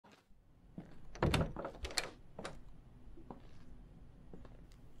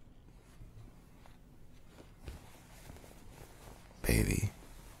baby.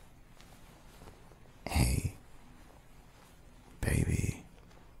 Hey, baby.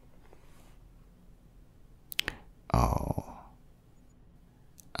 Oh,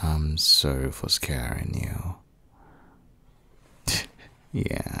 I'm sorry for scaring you.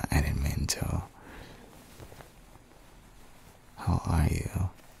 Yeah, I didn't mean to. How are you?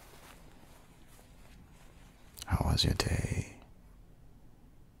 How was your day?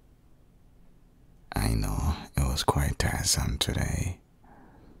 I know it was quite tiresome today.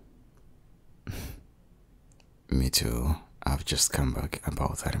 Me too. I've just come back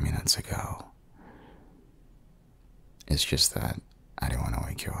about 30 minutes ago. It's just that I didn't want to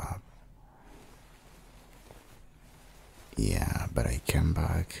wake you up. Yeah, but I came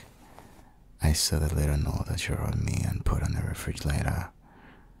back. I saw the little note that you wrote me and put on the refrigerator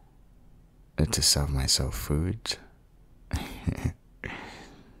to serve myself food.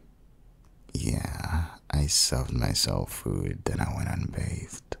 Yeah, I served myself food, then I went and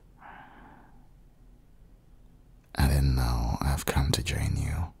bathed. And then now I've come to join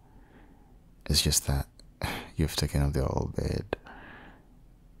you. It's just that you've taken up the old bed.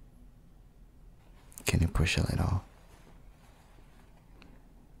 Can you push a little?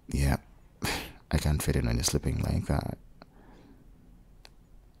 Yep, I can't fit it when you're sleeping like that.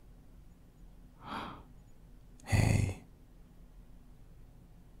 Hey.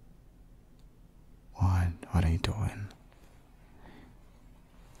 What are you doing?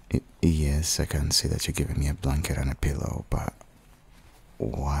 Yes, I can see that you're giving me a blanket and a pillow, but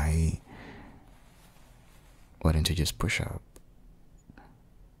why don't you just push up?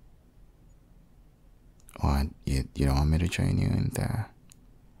 What, you don't want me to join you in there?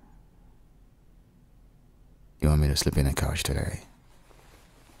 You want me to sleep in the couch today?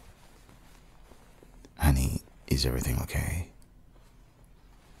 Honey, is everything okay?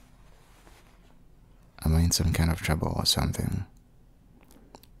 Am I in some kind of trouble or something?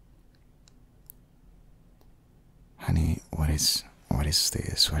 Honey, what is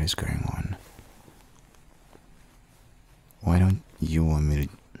this? What is going on? Why don't you want me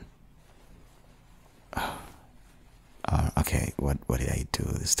to... Okay, what did I do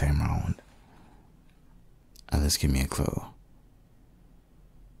this time around? At least give me a clue.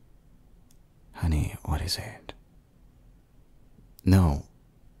 Honey, what is it? No,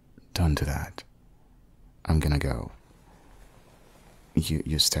 don't do that. I'm gonna go.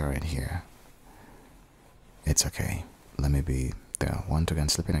 You stay right here. It's okay. Let me be the one to go and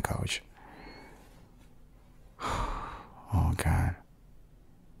sleep in the couch. Oh God.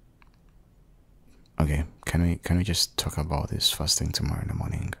 Okay, can we just talk about this first thing tomorrow in the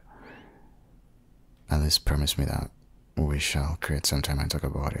morning? At least promise me that we shall create some time and talk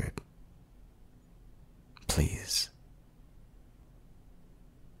about it. Please.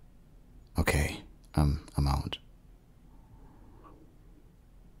 Okay, I'm out.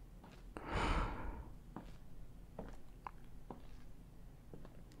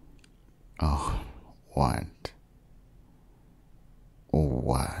 Oh, what?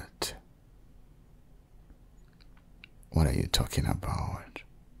 What? What are you talking about?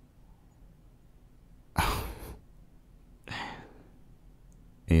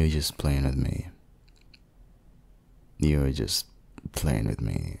 You're just playing with me. You're just playing with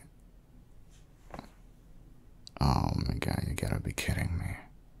me. Oh my God, you gotta be kidding me.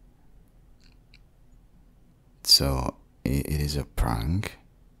 So, it is a prank?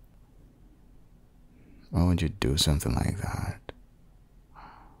 Why would you do something like that?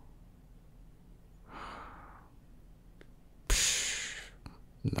 Psh,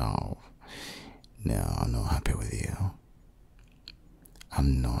 no, I'm not happy with you.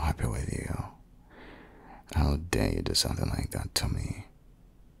 I'm not happy with you. How dare you do something like that to me?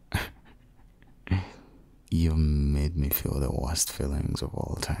 You made me feel the worst feelings of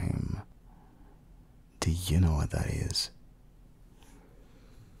all time. Do you know what that is?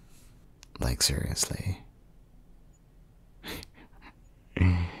 Like, seriously.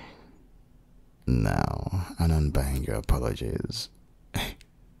 No, I'm not buying your apologies.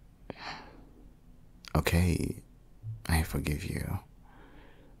 Okay, I forgive you.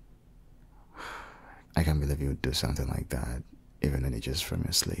 I can't believe you would do something like that, even when it's just from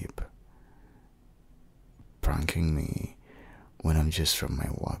your sleep. Pranking me when I'm just from my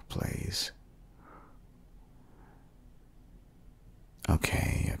workplace.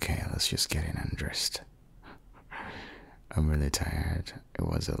 Okay, let's just get in and dressed. I'm really tired. It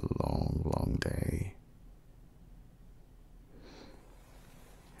was a long day.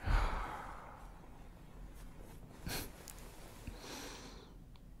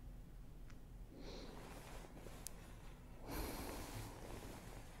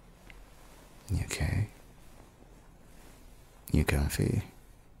 You okay? You comfy?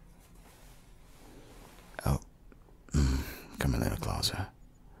 Oh, come a little closer.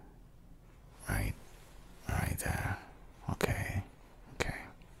 Right there. Okay.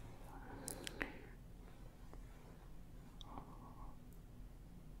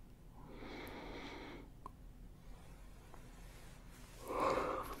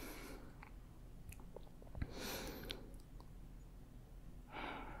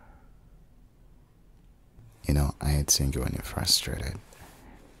 You know, I hate seeing you when you're frustrated.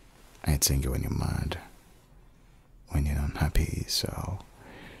 I hate seeing you when you're mad. When you're unhappy, so.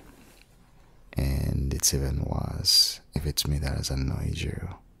 And it's even worse if it's me that has annoyed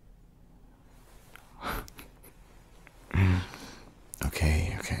you.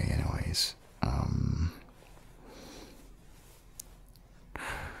 Okay, anyways.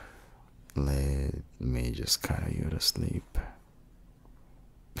 Let me just cuddle you to sleep.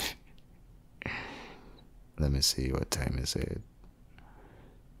 Let me see, what time is it?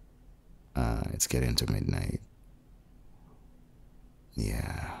 It's getting to midnight.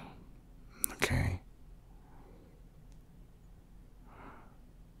 Yeah. Okay.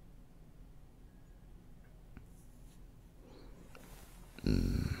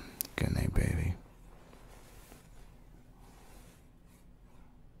 Good night, baby.